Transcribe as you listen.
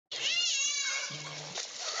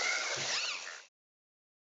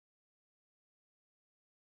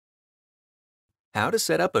How to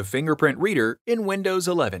set up a fingerprint reader in Windows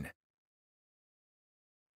 11.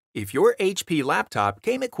 If your HP laptop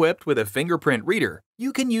came equipped with a fingerprint reader,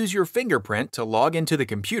 you can use your fingerprint to log into the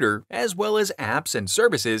computer as well as apps and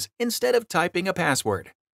services instead of typing a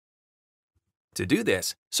password. To do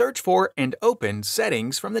this, search for and open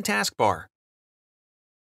Settings from the taskbar.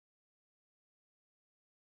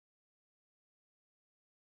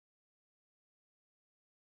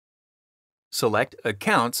 Select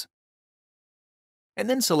Accounts, and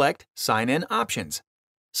then select Sign In Options.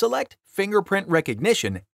 Select Fingerprint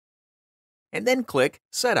Recognition, and then click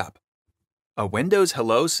Setup. A Windows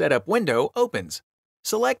Hello Setup window opens.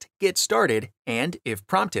 Select Get Started and, if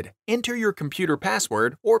prompted, enter your computer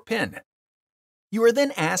password or PIN. You are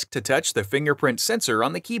then asked to touch the fingerprint sensor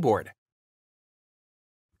on the keyboard.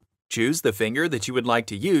 Choose the finger that you would like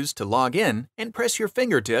to use to log in and press your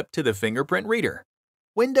fingertip to the fingerprint reader.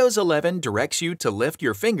 Windows 11 directs you to lift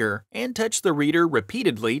your finger and touch the reader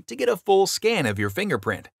repeatedly to get a full scan of your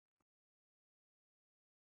fingerprint.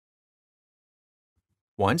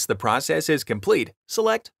 Once the process is complete,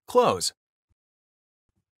 select Close.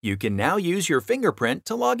 You can now use your fingerprint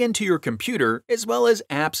to log into your computer as well as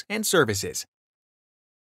apps and services.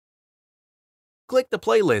 Click the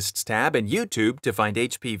Playlists tab in YouTube to find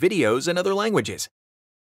HP videos in other languages.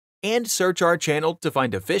 And search our channel to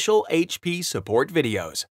find official HP support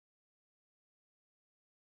videos.